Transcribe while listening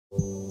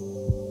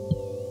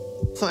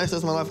some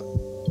aspects of my life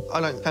I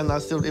don't claim that I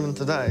still even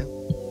today.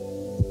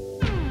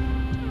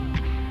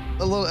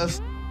 A lot of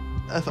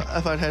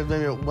if I'd had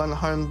maybe one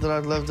home that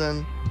I'd lived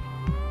in,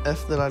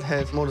 if that I'd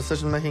had more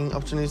decision-making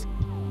opportunities,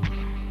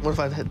 what if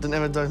I didn't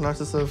have a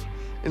diagnosis of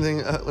anything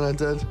when I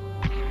did?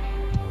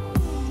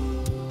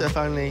 If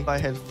only I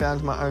had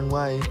found my own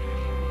way.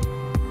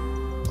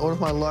 What if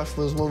my life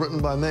was more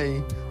written by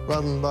me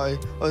rather than by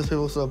those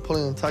people sort of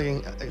pulling and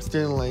tugging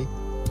externally?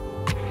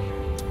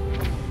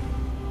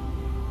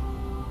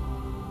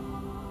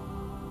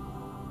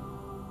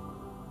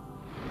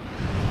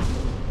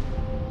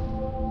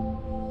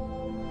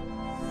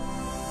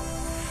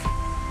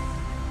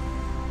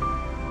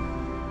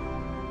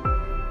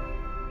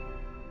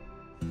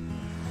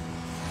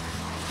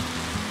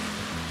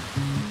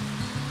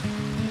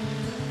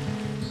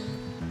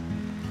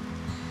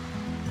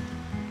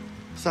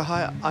 So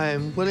hi, I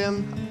am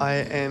William. I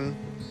am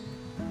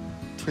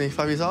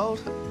 25 years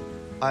old.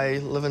 I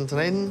live in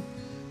Dunedin.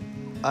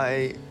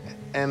 I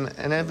am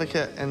an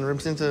advocate and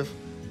representative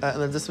in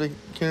the disability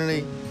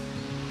community.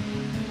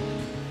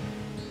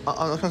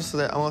 I'm not conscious of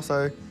that. I'm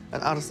also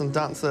an artist and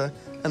dancer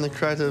in the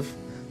creative,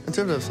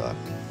 interpretive side.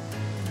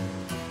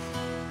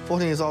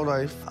 14 years old,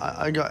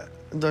 I got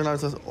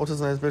diagnosed with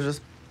autism and Asperger's.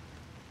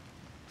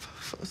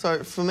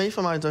 So for me,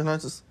 for my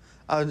diagnosis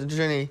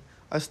journey,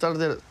 I started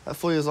that at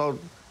 4 years old.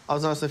 I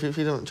was noticing a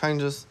few different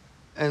changes,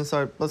 and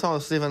so by the time I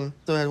was 7,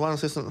 I had one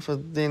assessment for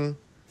then,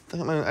 I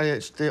think maybe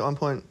ADHD at one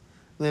point.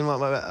 Then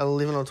about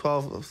 11 or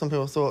 12, some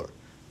people thought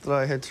that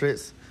I had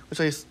Tourette's, which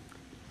I used,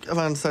 if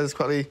I understand this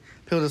correctly,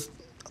 people just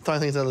throwing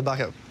things out of the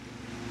bucket.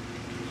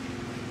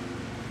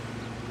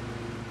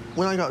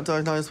 When I got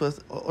diagnosed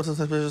with autism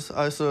and Asperger's,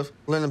 I sort of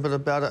learned a bit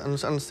about it and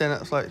just understand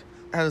it. It's like,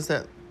 how does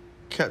that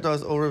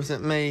characterise or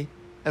represent me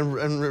and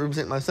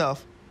represent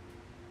myself?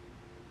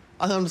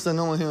 I think I'm just a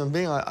normal human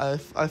being.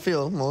 I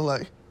feel more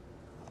like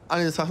I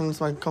need to toughen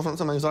my confidence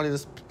and my anxiety to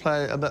just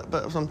play a bit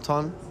of some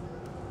time.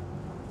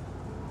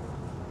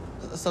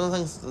 Some of the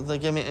things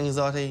that give me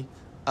anxiety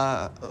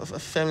are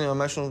family or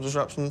emotional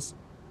disruptions,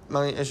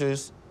 money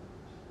issues,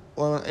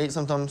 what I want to eat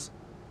sometimes,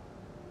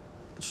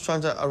 just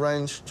trying to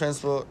arrange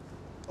transport,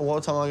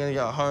 what time am I going to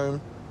get home.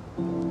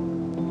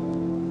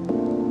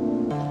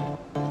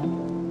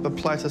 But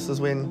platist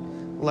is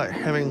when, like,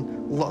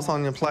 having lots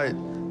on your plate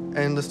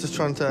and it's just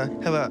trying to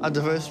have a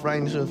diverse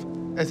range of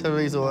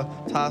activities or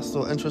tasks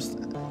or interests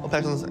or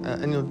passions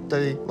in your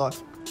daily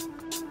life.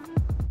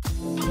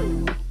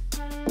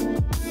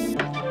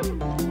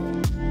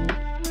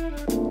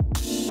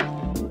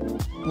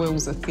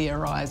 Will's a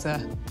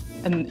theoriser,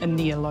 a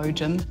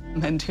neologian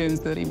in terms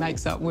that he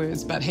makes up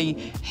words, but he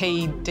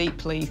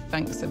deeply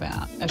thinks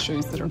about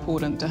issues that are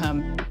important to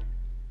him.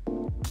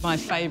 My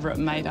favourite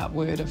made-up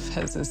word of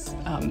his is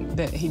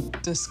that he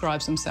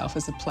describes himself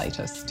as a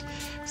platist.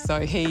 So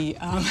he,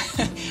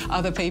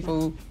 other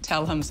people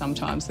tell him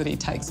sometimes that he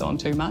takes on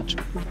too much.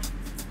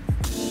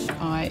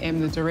 I am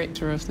the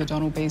director of the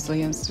Donald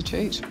Beasley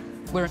Institute.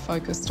 We're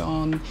focused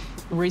on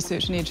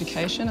research and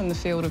education in the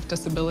field of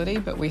disability,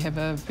 but we have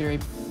a very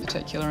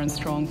particular and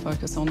strong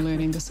focus on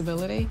learning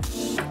disability.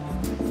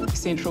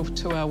 Central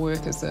to our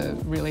work is a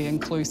really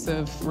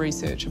inclusive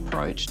research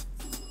approach.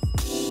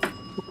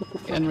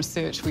 In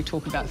research, we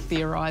talk about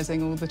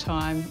theorising all the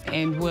time,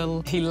 and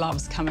Will, he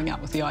loves coming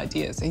up with the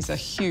ideas. He's a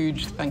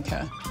huge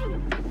thinker.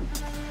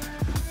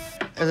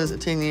 It is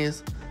 10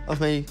 years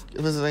of me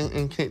visiting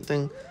and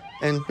connecting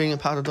and being a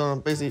part of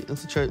Donald Beasley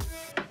Institute.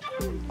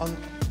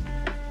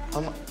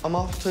 I'm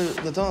off to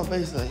the Donald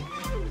Beasley.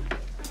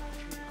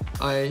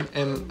 I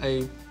am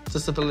a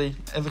disability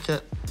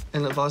advocate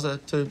and advisor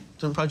to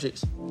different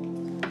projects.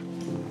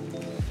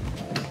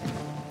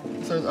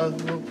 So,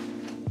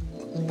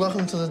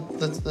 welcome to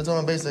the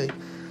Donald Beasley.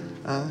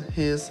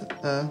 Here's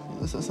the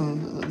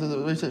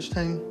research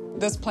team.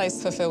 This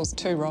place fulfills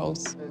two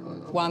roles.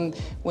 One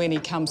when he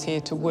comes here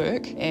to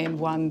work and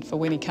one for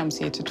when he comes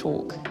here to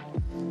talk.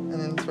 And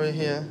then through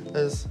here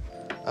is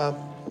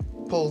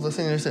Paul, the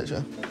senior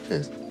researcher.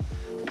 Cheers.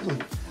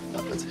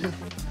 That's here.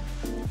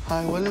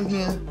 Hi, William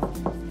here.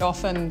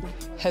 Often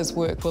his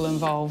work will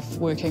involve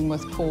working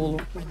with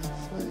Paul.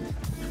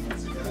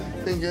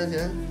 Been good,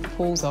 yeah?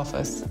 Paul's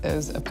office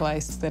is a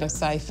place that is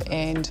safe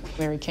and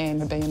where he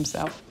can be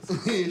himself.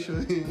 Yeah,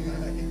 sure.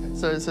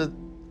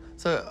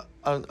 So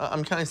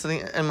I'm currently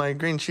sitting in my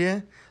green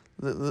chair.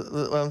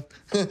 Well,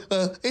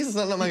 he's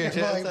not my green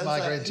chair. My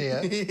green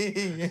chair.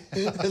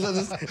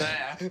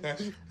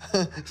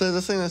 So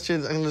the thing that's chair,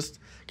 I can just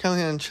come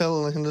here and chill,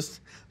 and I can just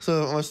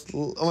sort of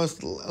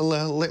almost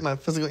let my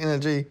physical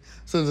energy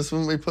sort of just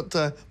be put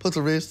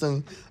to rest,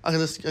 and I can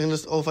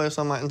just all focus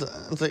on my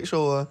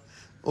intellectual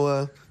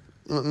or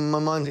my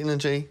mind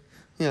energy,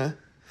 you know,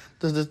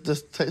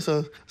 just take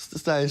sort of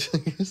stage.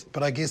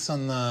 But I guess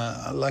in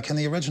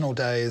the original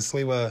days,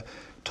 we were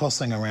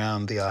tossing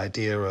around the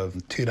idea of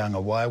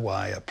tūranga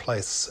waiwai,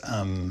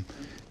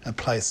 a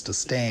place to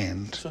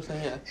stand. Sure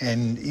thing, yeah.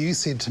 And you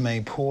said to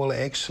me, Paul,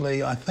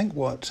 actually, I think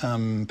what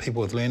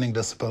people with learning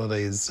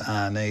disabilities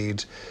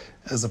need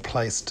as a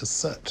place to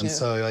sit. Yeah. And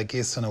so I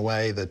guess in a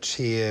way the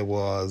chair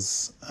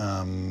was,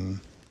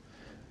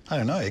 I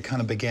don't know, it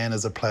kind of began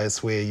as a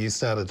place where you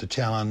started to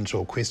challenge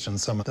or question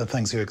some of the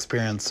things you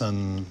experience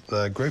in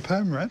the group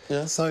home, right?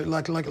 Yeah. So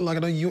like a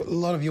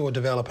lot of your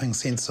developing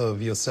sense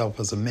of yourself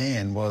as a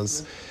man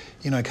was,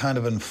 you know, kind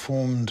of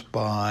informed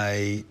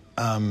by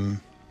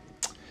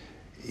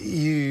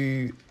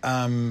you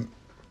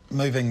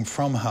moving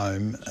from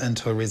home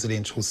into a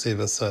residential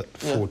service at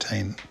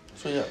 14.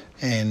 So, yeah.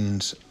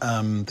 And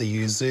the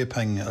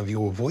usurping of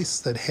your voice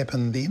that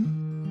happened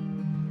then.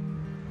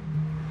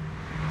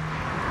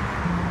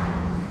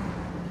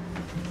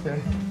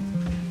 Okay.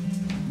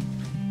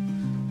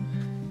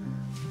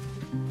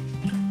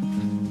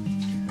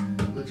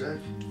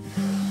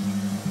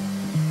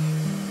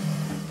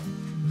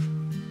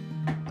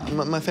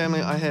 My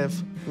family, I have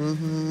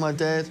my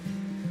dad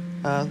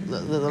that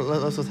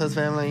lives with his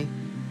family,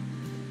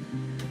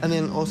 and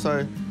then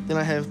also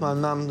I have my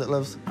mum that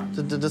lives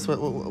just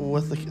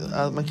with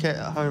my cat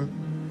at home.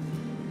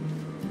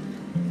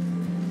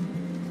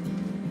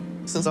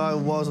 Since I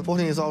was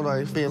 14 years old,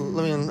 I've been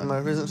living in my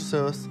residential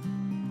service.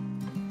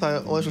 So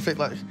I always reflect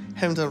like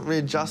having to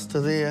readjust to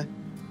there.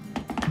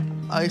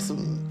 I used to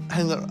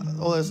have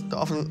always the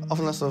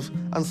offenness of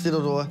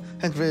unsettled or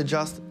having to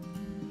readjust.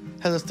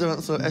 Had this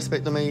different sort of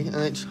aspect of me in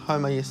each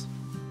home, I guess.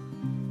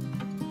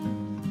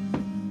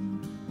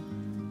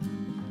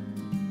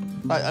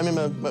 I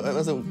remember when I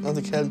was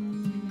a kid,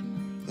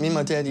 me and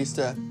my dad used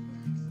to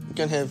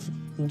go and have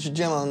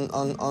jam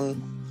on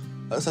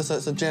so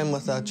it's a jam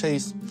with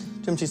cheese,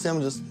 jam cheese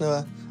sandwiches.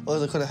 Never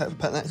always could have had for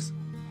picnics.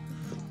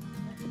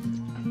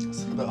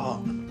 It's a bit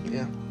hot,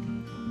 yeah.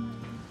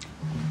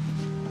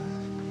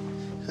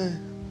 Okay.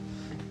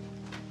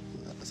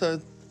 So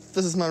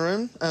this is my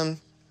room.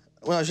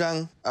 When I was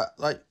young,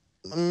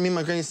 me and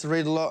my granny used to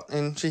read a lot,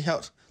 and she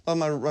helped a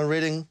lot of my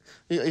reading.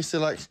 We used to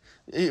do a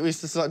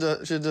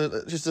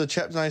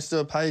chapter, and I used to do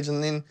a page,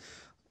 and then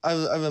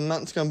over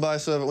months gone by,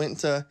 sort of it went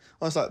to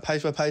almost like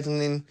page by page, and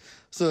then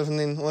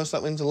almost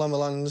like went to line by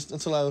line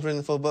until I was reading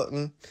the full book,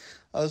 and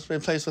I was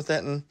very pleased with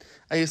that. And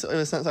I used to,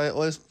 ever since I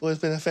always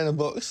been a fan of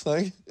books,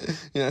 like,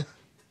 you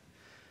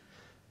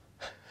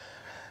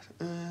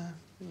know.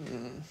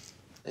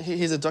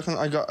 Here's a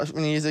document I got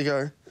many years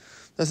ago.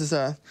 This is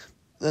one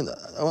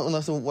of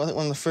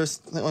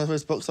the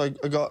first books I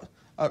got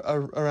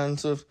around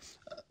sort of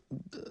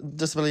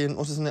disability and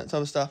autism and that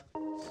type of stuff.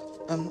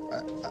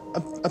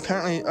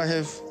 Apparently, I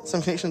have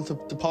some connection to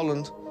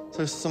Poland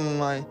through some of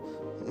my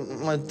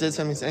dad's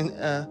family's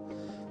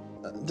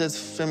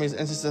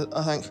ancestors,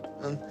 I think.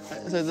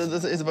 So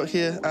there's a book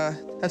here,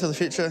 Out to the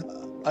Future.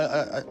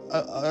 I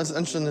was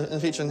interested in the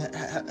future and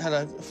how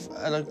to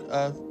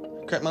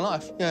create my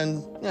life. Yeah,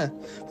 and yeah,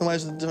 in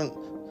ways of different,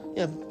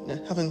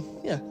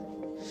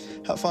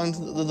 help find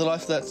the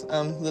life that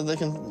they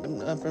can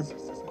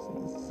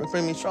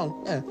bring me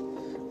strong.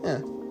 Yeah,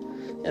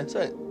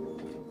 so.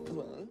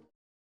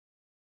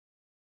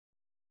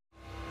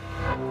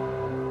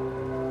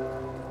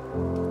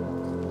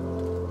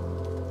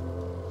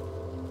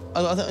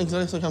 I think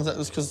anxiety comes out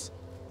just because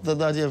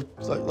the idea of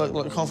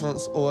like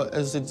confidence or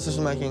as the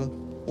decision making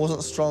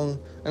wasn't strong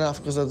enough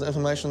because of the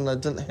information they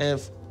didn't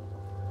have.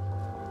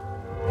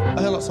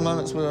 I had lots of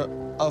moments where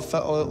I've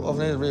felt I've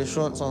needed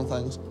reassurance on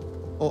things,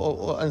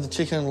 or I need to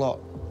check in a lot.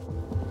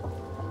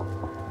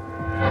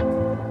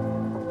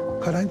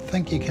 I don't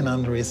think you can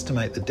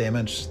underestimate the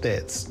damage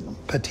that's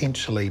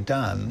potentially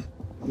done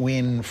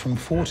when, from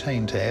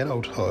 14 to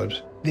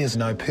adulthood, there's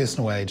no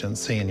personal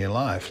agency in your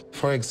life.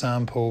 For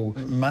example,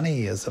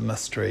 money is a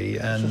mystery,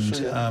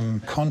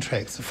 and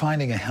contracts,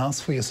 finding a house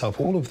for yourself,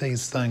 all of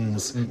these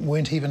things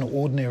weren't even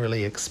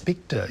ordinarily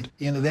expected.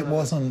 You know, that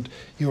wasn't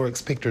your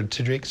expected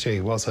trajectory,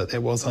 was it?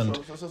 That wasn't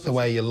the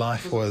way your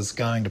life was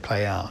going to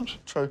play out.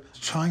 True.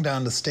 Trying to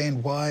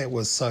understand why it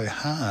was so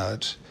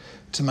hard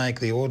to make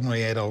the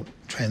ordinary adult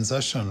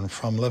transition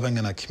from living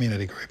in a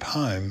community group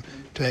home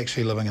to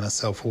actually living in a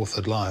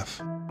self-authored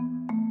life.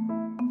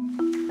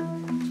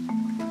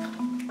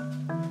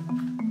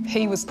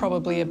 He was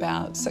probably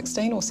about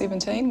 16 or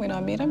 17 when I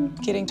met him,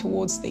 getting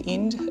towards the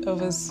end of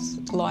his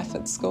life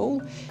at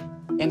school.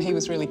 And he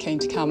was really keen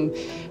to come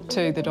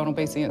to the Donald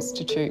Beasley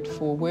Institute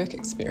for work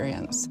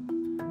experience.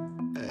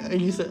 I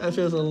guess it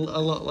feels a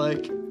lot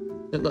like,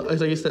 I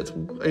guess that's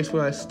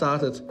where I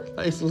started.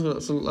 I used to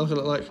look at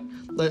it like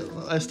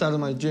I started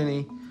my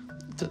journey,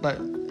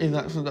 even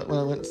actually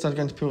when I started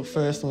going to people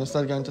first and when I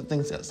started going to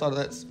things outside of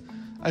that,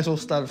 I all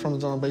started from the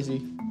Donald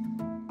Beasley.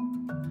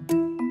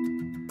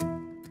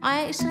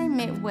 I actually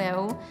met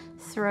Will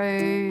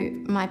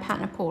through my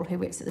partner Paul, who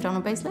works at the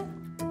Donald Beasley.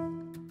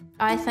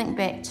 I think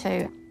back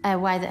to a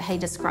way that he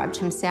described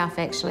himself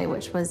actually,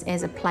 which was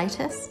as a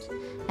platist,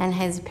 and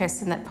as a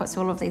person that puts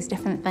all of these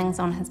different things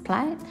on his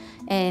plate.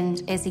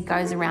 And as he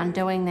goes around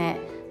doing that,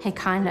 he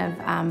kind of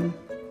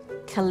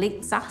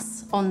collects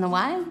us on the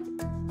way.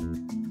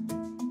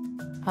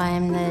 I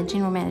am the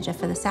General Manager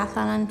for the South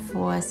Island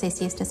for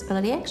CCS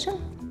Disability Action.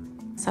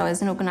 So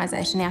as an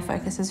organisation, our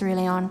focus is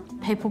really on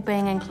people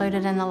being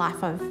included in the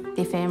life of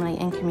their family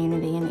and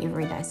community in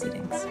everyday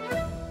settings.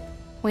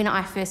 When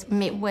I first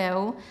met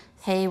Will,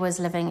 he was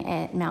living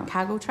at Mount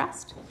Cargill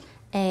Trust,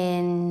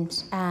 and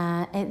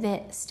at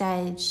that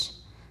stage,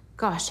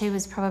 gosh, he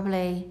was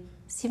probably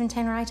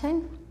 17 or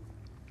 18,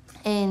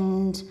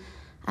 and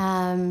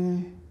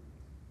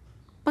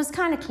was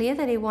kind of clear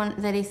that he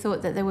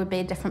thought that there would be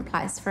a different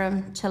place for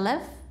him to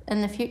live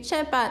in the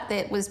future, but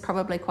that was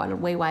probably quite a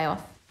wee way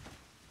off.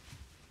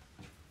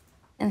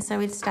 And so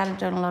we'd started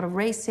doing a lot of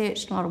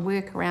research, a lot of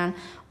work around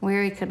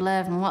where he could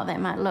live and what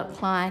that might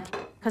look like,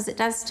 because it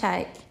does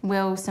take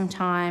Will some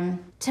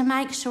time to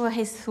make sure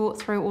he's thought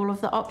through all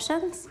of the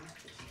options.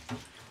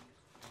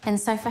 And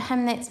so for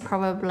him, that's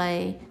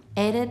probably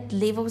added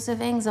levels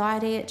of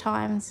anxiety at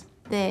times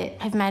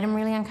that have made him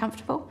really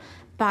uncomfortable.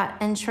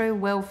 But in true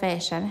Will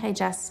fashion, he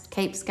just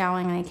keeps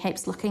going and he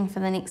keeps looking for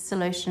the next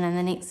solution and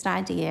the next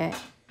idea.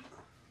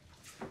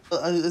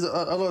 There's a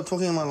lot of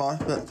talking in my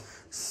life, but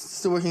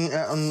still working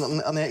out on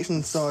the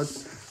action side.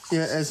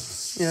 Yeah, I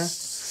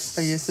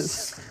guess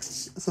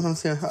it's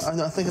sometimes,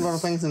 I think a lot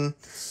of things, and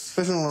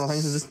especially a lot of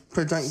things, I just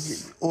probably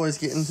don't always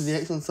get into the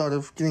action side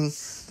of getting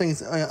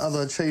things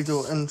either achieved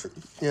or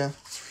the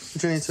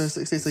journey to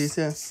success, I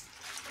guess,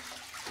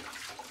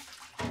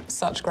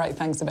 Such great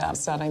things about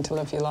starting to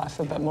live your life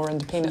a bit more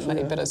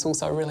independently, but it's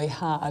also really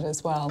hard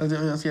as well. Like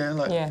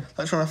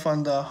trying to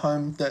find a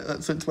home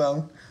that suits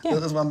well. Yeah.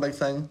 That's one big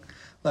thing.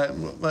 Like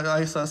I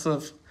used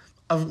to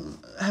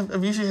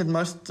I've usually had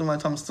most of my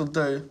time, still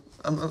do,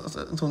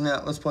 until now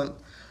at this point,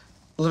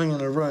 living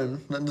in a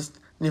room that just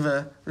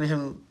never really I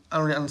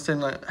don't really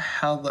understand like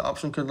how the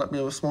option could be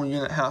a small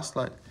unit house,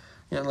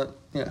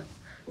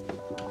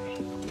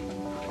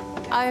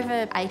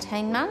 Over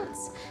 18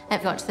 months,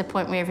 it got to the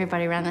point where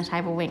everybody around the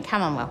table went,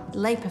 come on, Will,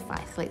 leap of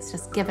faith, let's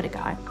just give it a go.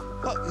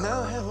 What?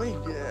 Now have we?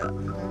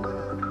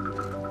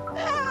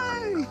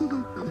 Hey!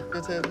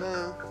 That's it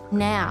now.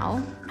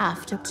 Now,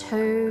 after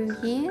 2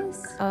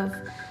 years of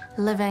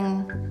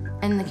living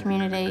in the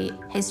community,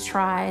 he's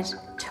tried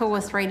 2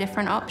 or 3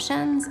 different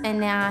options, and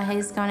now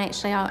he's gone,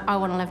 actually, I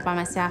want to live by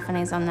myself, and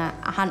he's on a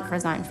hunt for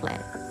his own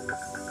flat.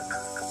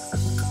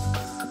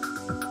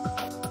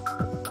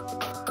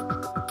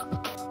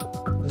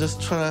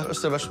 Just trying to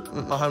establish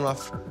my home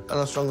life in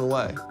a stronger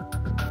way.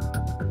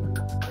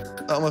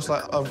 Almost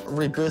like I've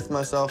rebirthed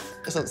myself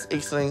since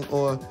exiting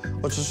or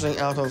transitioning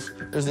out of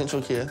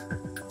residential care.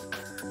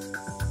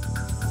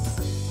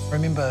 I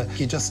remember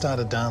you just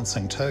started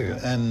dancing too,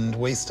 and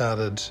we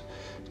started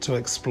to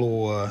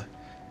explore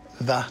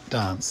that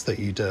dance that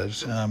you did,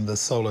 the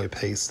solo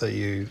piece that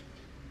you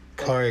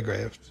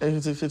choreographed.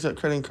 It's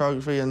creating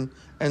choreography and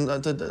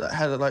I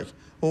had like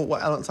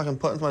what elements I can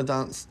put into my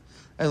dance,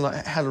 and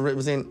like how to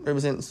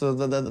represent sort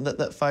of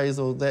that phase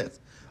or that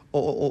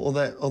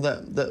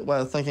way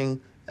of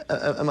thinking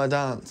in my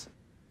dance.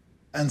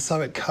 And so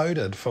it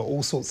coded for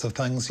all sorts of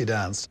things you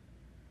danced.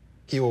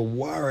 You were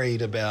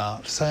worried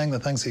about saying the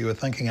things that you were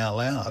thinking out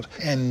loud,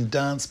 and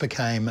dance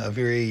became a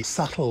very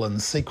subtle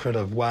and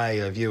secretive way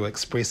of you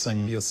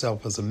expressing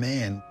yourself as a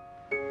man.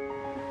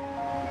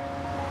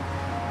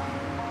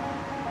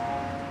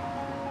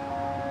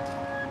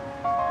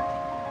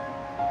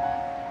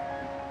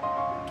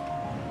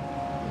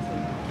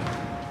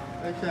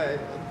 Okay,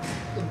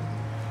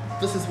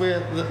 this is where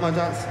my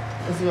dance,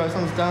 this is where I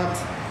sometimes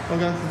dance. I'm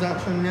going to the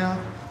dance room now.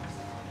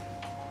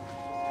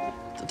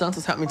 The dance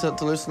has helped me to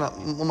loosen up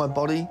on my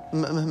body,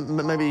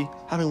 maybe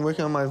having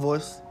working on my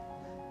voice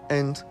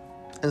and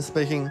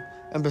speaking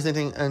and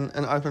presenting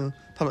in open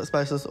public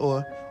spaces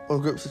or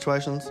group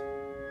situations.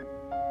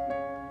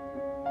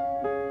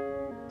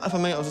 For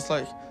me, it was just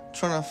like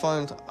trying to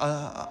find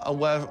a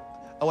way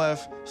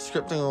of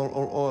scripting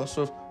or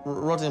sort of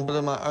writing a bit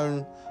of my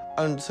own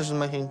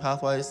decision-making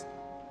pathways.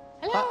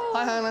 Hello.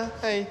 Hi, Hannah.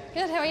 Hey.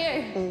 Good, how are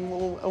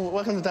you?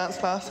 Welcome to dance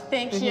class.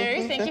 Thank you,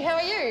 thank you. How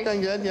are you?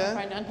 Doing good, yeah.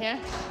 Right down here.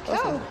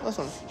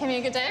 Awesome. Having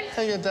a good day?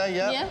 Having a good day,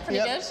 yeah. Yeah,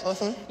 pretty good.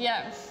 Awesome.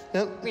 Yeah.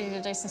 Yep. Ready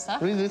to do some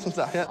stuff? Ready to do some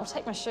stuff, yeah. I'll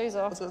take my shoes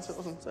off.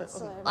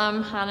 Awesome.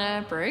 I'm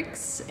Hannah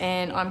Briggs,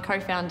 and I'm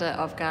co-founder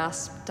of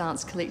Gasp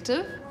Dance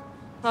Collective.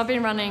 I've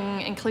been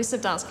running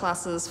inclusive dance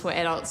classes for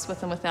adults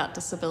with and without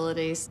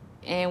disabilities,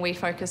 and we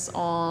focus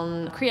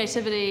on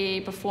creativity,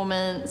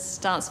 performance,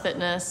 dance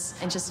fitness,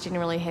 and just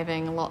generally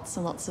having lots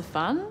and lots of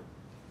fun.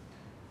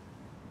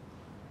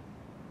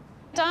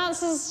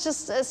 Dance is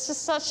it's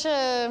just such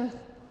a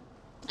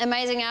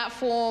amazing art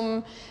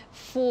form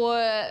for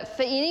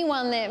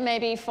anyone that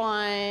maybe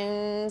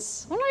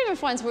finds, well, not even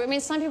finds words. I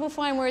mean, some people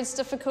find words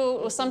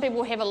difficult, or some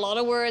people have a lot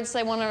of words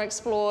they want to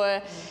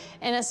explore,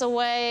 and it's a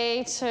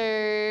way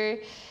to,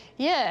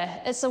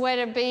 it's a way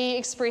to be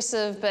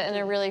expressive, but in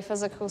a really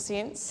physical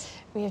sense.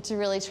 We have to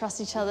really trust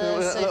each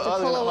other, so we have to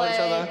pull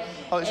away.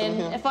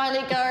 And if I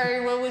let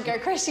go, Will would go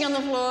crashing on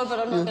the floor, but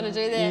I'm not going to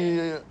do that.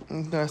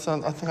 Yeah. No,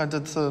 so I think I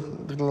did sort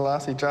of the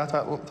lassie jar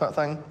type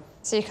thing.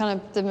 So you kind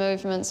of, the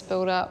movements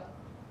build up.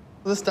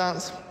 This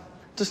dance,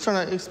 just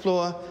trying to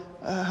explore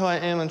who I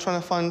am and trying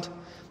to find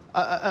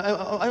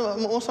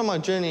also my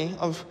journey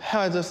of how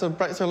I just sort of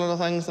break through a lot of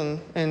things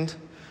and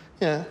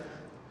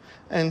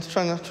and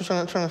trying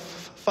to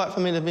fight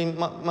for me to be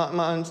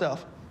my own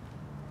self.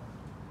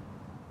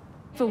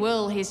 For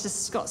Will, he's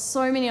just got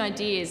so many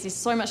ideas. There's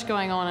so much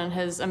going on in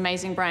his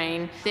amazing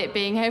brain that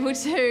being able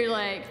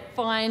to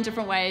find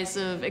different ways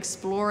of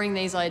exploring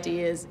these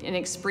ideas and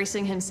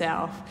expressing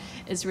himself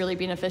is really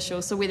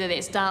beneficial. So whether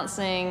that's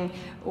dancing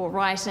or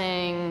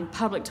writing,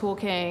 public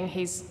talking,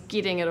 he's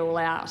getting it all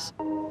out.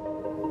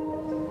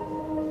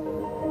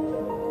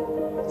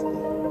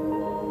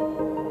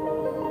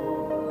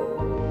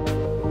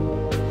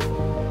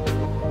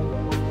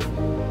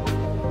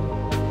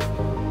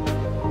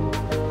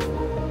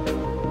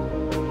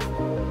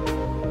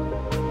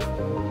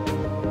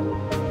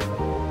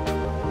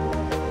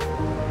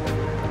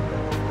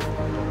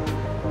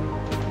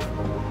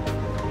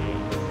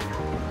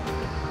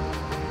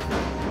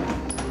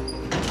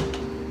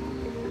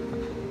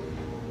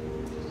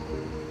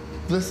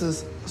 This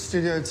is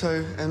Studio 2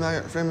 in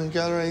Margaret Freeman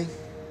Gallery.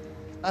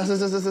 This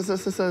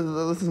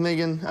is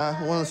Megan, one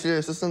of the studio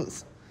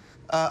assistants.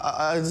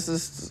 I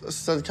just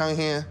started coming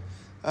here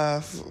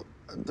to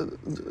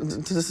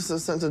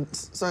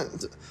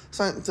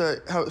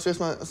help express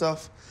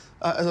myself.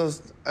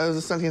 As I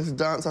was starting into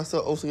dance, I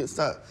thought also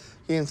start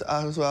getting into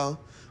art as well,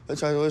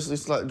 which I always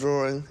used to like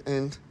drawing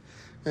and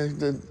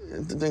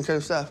doing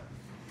creative stuff.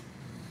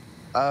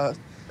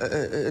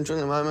 Enjoying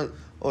the moment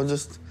or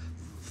just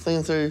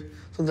thinking through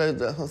some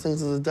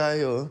things of the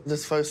day, or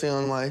just focusing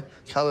on my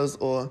colours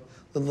or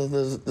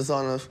the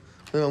design of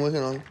what I'm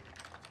working on.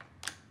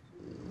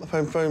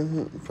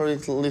 Probably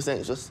less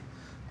anxious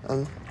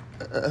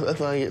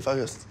if I get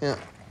focused, yeah.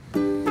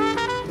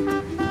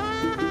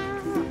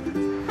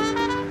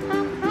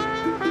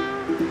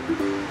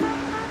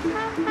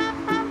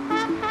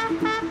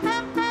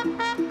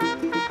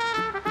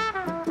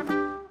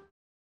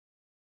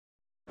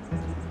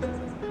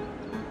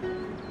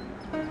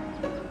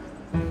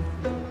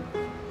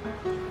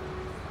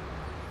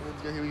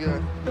 Here we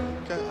go.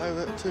 Go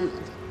over to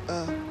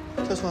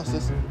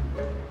Toastmasters.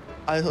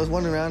 I was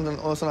wandering around and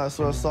all of a sudden I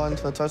saw a sign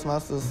for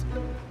Toastmasters.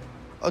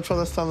 I'll try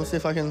this time and see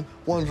if I can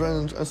wander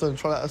around and sort of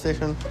try out a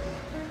session.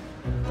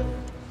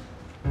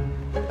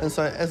 And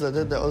so as I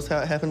did, that was how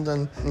it happened,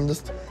 and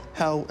just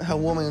how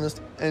warming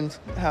and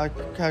how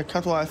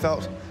comfortable I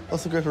felt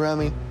with the group around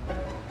me.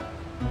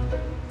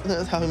 I think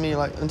it's helping me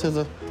in terms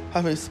of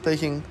hopefully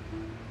speaking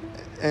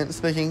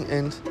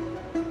and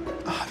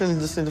I really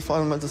just need to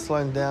find a moment to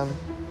slow down.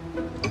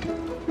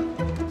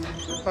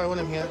 Hi,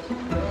 William here.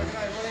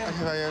 Okay,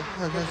 how are you?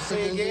 Okay,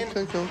 see you again.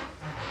 Good, cool.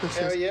 Good,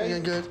 How are you? Yeah,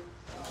 good.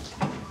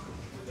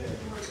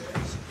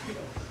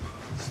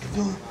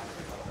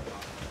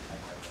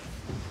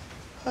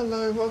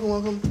 Hello,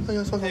 welcome. Hey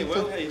guys, welcome. Hey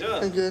Will, how you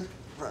doing? Hey, good.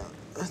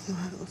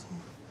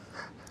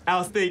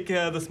 Our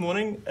speaker this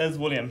morning is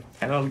William,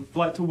 and I'd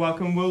like to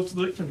welcome Will to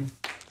the lectern.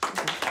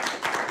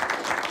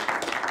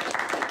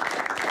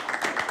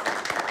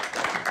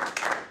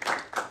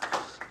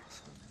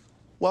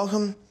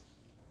 Welcome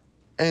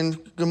and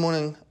good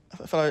morning,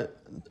 fellow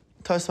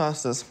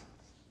Toastmasters.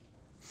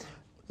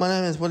 My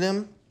name is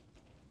William,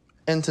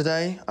 and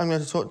today I'm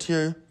going to talk to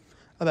you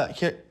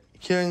about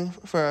caring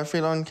for our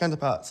feline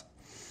counterparts.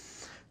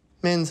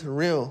 Men's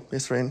real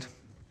best friend,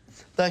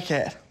 the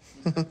cat.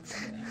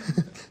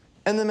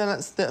 In the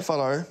minutes that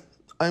follow,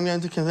 I'm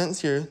going to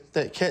convince you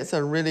that cats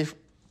are really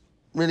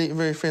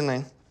very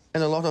friendly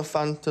and a lot of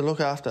fun to look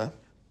after.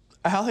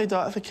 A healthy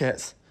diet for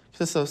cats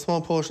consists of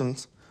small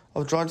portions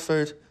of dried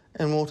food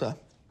and water,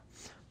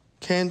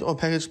 canned or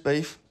packaged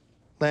beef,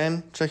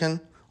 lamb, chicken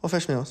or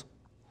fish meals.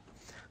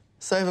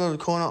 Save a little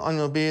corner on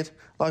your bed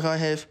like I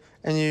have,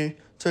 and you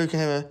too can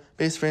have a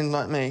best friend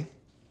like me.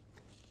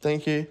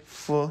 Thank you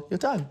for your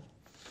time.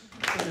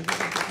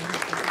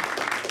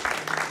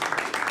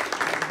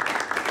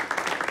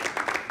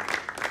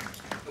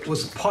 It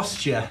was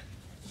posture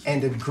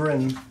and a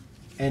grin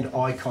and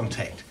eye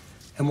contact.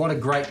 And what a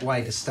great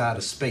way to start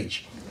a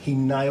speech. He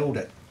nailed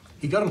it.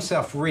 He got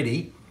himself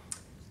ready.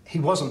 He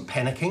wasn't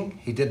panicking.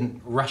 He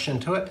didn't rush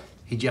into it.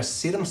 He just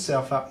set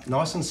himself up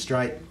nice and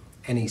straight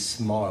and he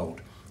smiled.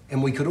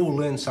 And we could all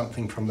learn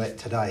something from that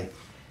today.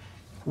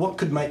 What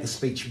could make the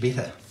speech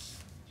better?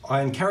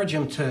 I encourage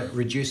him to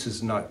reduce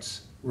his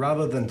notes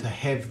rather than to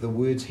have the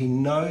words. He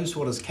knows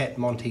what his cat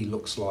Monty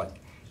looks like.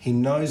 He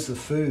knows the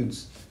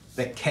foods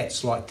that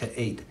cats like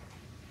to eat.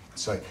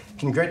 So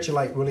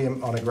congratulate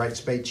William on a great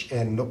speech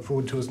and look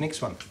forward to his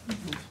next one.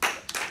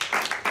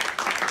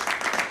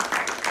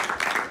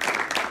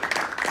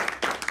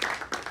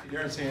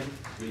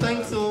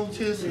 Thanks all.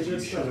 Cheers.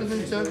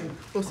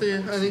 We'll see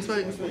you next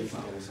week.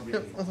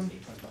 Yep, awesome.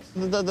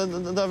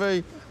 They're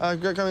very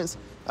great comments.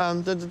 I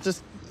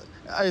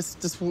was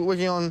just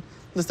working on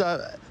just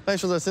make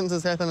sure those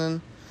sentences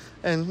happen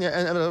and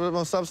a bit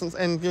more substance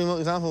and giving more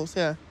examples.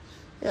 Yeah.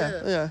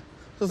 So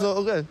it's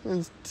all good.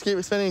 And just keep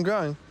expanding and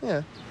growing.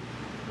 Yeah.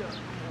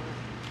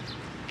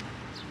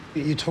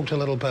 You talked a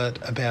little bit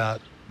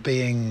about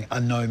being a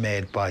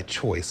nomad by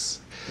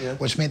choice,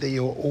 which meant that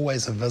you were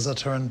always a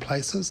visitor in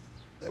places.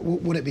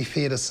 Would it be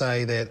fair to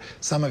say that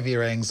some of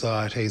your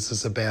anxieties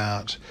is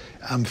about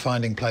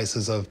finding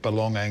places of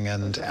belonging,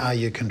 and are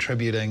you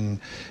contributing,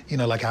 you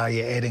know, like, are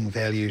you adding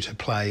value to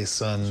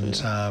place?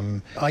 And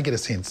I get a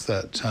sense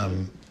that...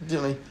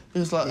 Definitely.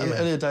 Because, like, in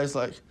earlier days,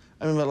 like,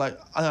 I remember, like,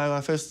 when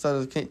I first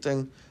started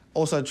connecting,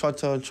 also tried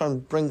to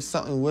and bring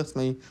something with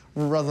me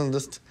rather than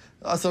just...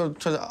 I felt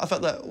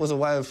that was a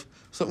way of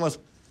sort of almost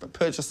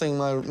purchasing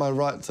my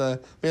right to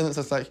be in it.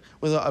 So it's like,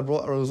 whether I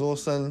brought a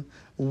resource in,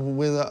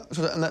 whether...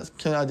 And that's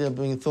kind of idea of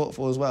being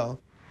thoughtful as well.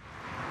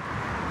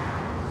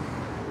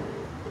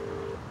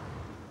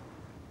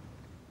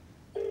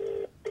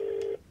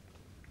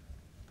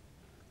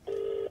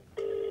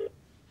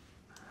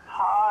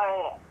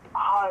 Hi,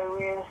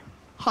 Will.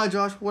 Hi,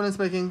 Josh. William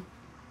speaking.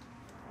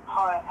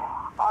 Hi.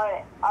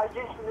 I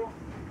just...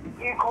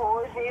 You call,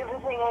 is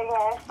everything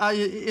okay?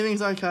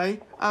 Everything's okay.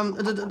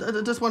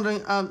 Just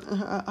wondering,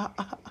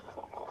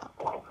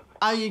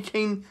 are you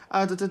keen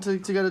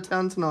to go to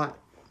town tonight?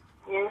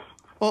 Yes.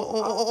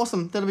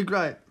 Awesome. That'll be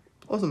great.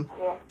 Awesome.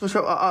 Yeah. For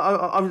sure.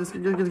 I'm just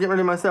going to get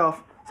ready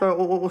myself. So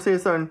we'll see you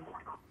soon.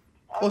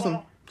 Okay. Awesome.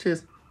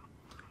 Cheers.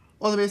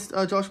 All the best,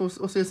 Josh. We'll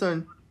see you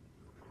soon.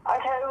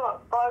 Okay,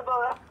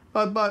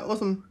 bye-bye. Bye.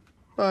 Awesome.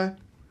 Bye.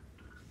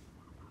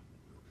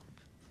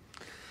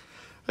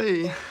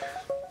 Hey.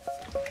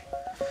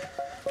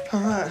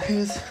 Alright,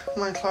 here's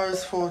my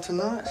clothes for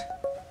tonight.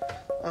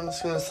 I'm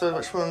just going to decide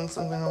which ones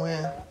I'm going to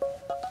wear.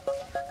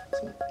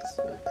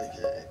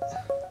 Okay.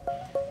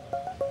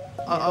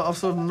 I've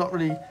sort of not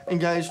really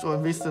engaged or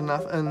invested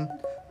enough in,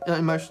 you know,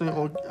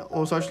 emotionally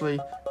or socially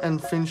in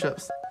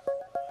friendships.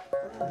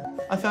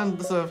 I found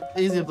this sort of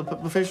easier with the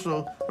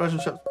professional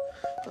relationships.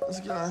 Let's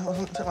get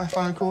I'll take my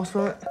final course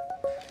for it.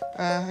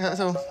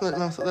 So I'll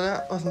sort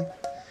that out. Listen,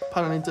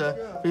 I need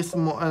to invest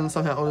more in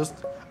somehow, or just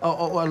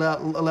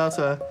allow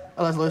to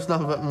loosen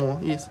up a bit more.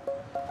 Yes.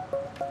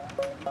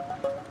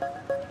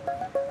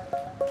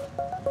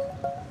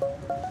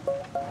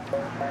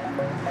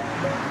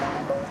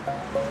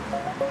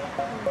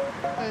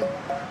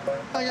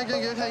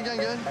 Hey, going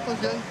good.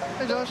 What's good?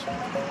 Hey, Josh.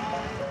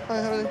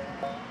 Hi, how are you?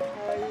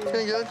 It's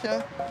going good,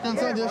 yeah.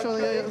 Inside, yeah, sure,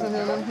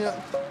 yeah.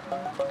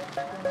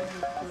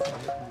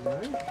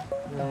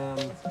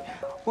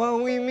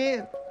 Well, we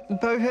met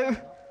both of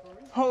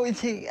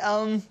Hoity,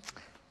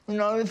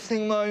 when I was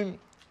doing my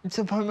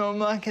diploma in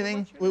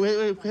marketing. We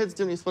had to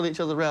definitely split each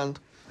other around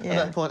at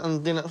that point,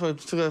 and then it sort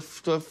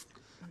of took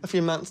a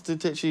few months to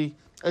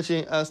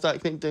actually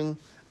start connecting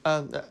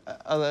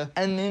other.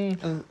 And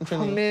then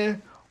from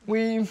there,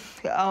 we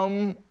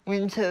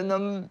went to a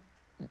number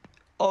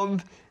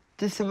of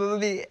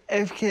disability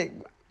advocate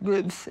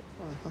groups.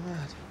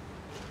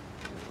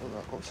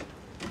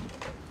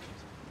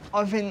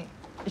 I've been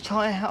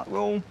trying to help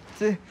all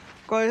to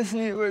grow this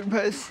network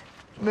post,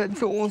 but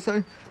to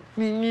also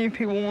meet new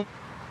people.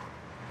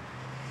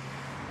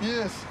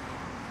 Yes,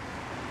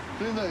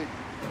 do they?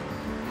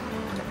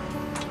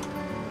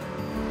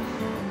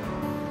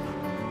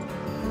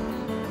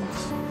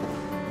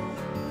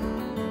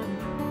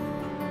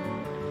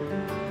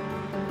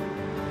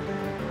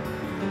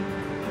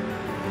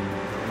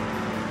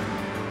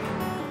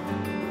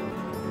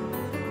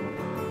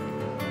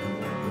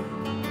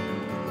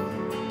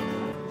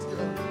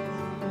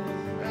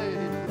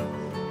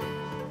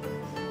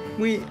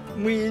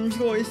 We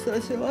enjoy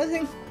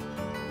socialising.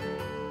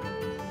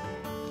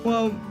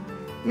 Well,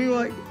 we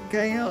like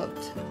going out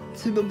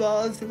to the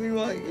bars, we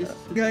like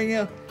going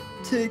out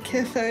to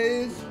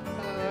cafes.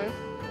 Hello.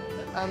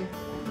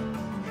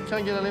 Can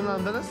I get a lemon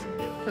and bitters?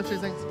 Got two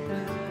things.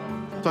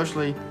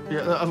 Socially,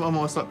 yeah, I'm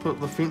almost like put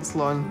up the fence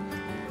line,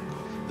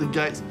 the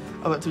gates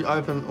are about to be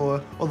open,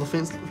 or the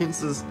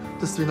fences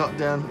just to be knocked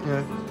down, you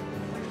know.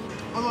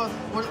 Otherwise,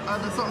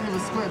 there's something of a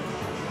squid,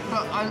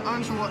 but I'm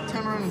unsure what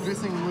tamarind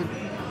dressing would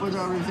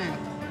represent.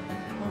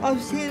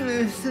 I've seen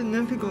a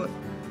significant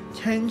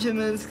change in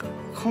his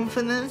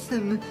confidence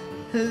and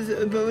his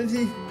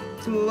ability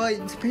to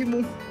relate to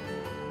people.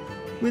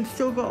 We've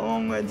still got a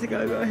long way to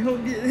go, but I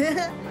hope you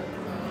there.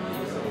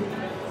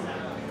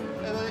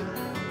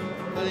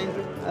 Hey,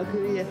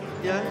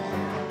 yeah.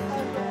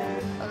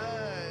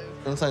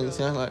 I'm saying this,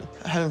 you know, like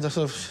having to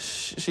sort of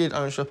shared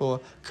ownership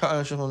or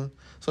co-ownership on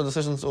sort of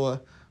decisions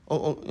or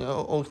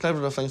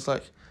collaborative things,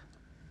 like,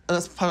 and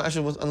that's part of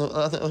actually what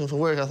I think looking for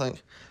work, I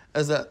think,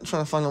 is that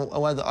trying to find a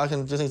way that I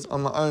can do things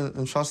on my own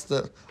and trust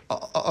that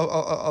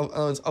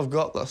I've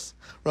got this,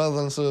 rather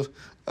than sort of,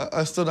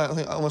 I still don't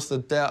think, almost the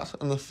doubt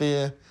and the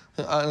fear.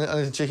 I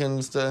need to check in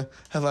just to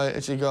have I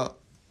actually got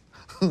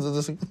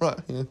this right,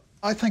 you know.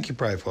 I think you're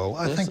brave, Will.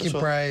 I think you're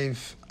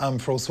brave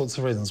for all sorts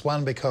of reasons.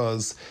 One,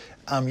 because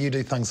you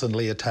do things in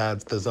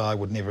leotards that I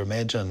would never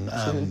imagine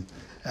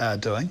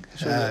doing.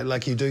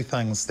 Like, you do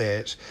things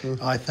that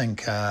I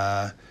think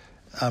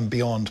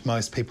beyond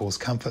most people's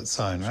comfort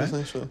zone,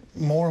 right? Sure.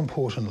 More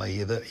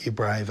importantly, that you're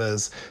brave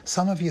is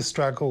some of your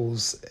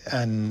struggles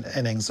and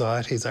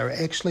anxieties are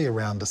actually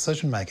around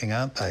decision making,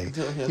 aren't they?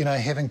 Yeah. You know,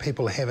 having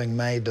people having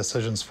made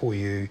decisions for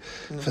you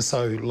for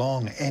so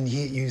long, and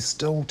yet you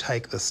still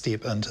take the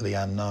step into the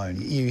unknown.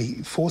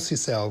 You force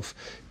yourself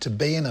to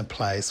be in a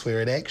place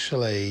where it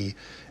actually,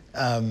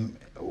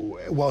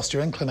 whilst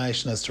your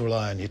inclination is to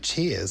rely on your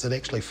chairs, it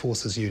actually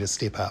forces you to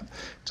step up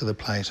to the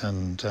plate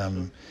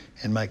and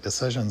make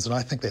decisions. And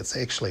I think that's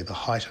actually the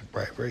height of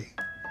bravery.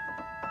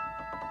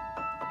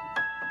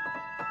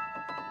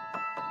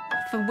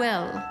 For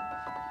Will,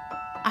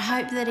 I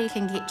hope that he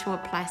can get to a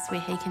place where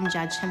he can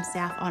judge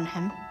himself on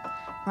him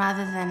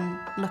rather than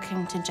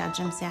looking to judge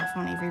himself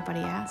on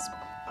everybody else.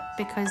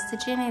 Because the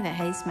journey that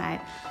he's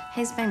made,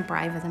 he's been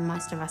braver than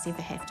most of us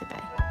ever have to be.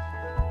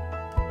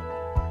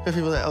 For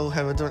people that all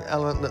have a different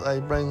element that they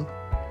bring.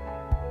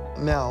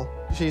 Mel,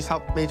 she's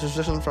helped me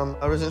transition from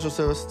a residential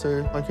service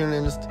to my community,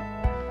 and just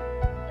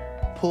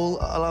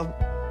Paul, I love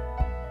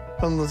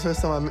from the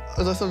first time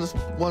I just sort of just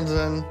wandered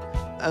in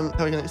and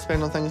how we can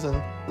expand on things and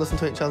listen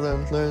to each other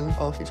and learn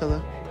off each other.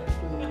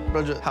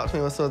 Bridget helped me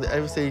with sort of the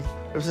ABC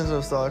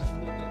representative side.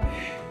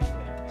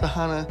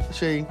 Tahana,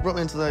 she brought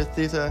me into the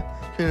theatre,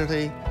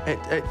 community,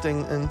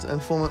 acting and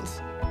performance.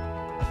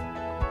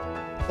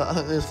 But I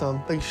think there's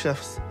some big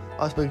shifts,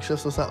 big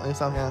shifts or something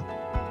somehow.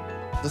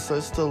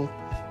 There's still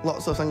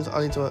lots of things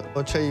I need to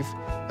achieve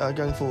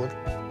going forward.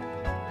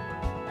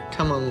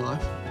 Come on,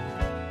 life.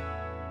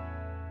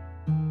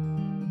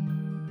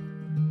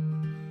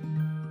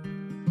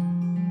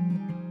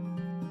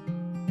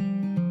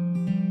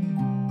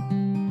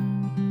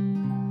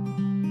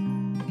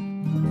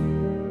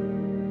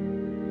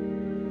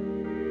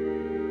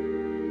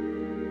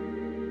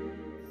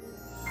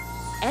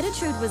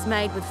 Attitude was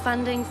made with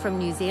funding from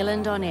New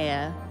Zealand On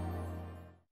Air.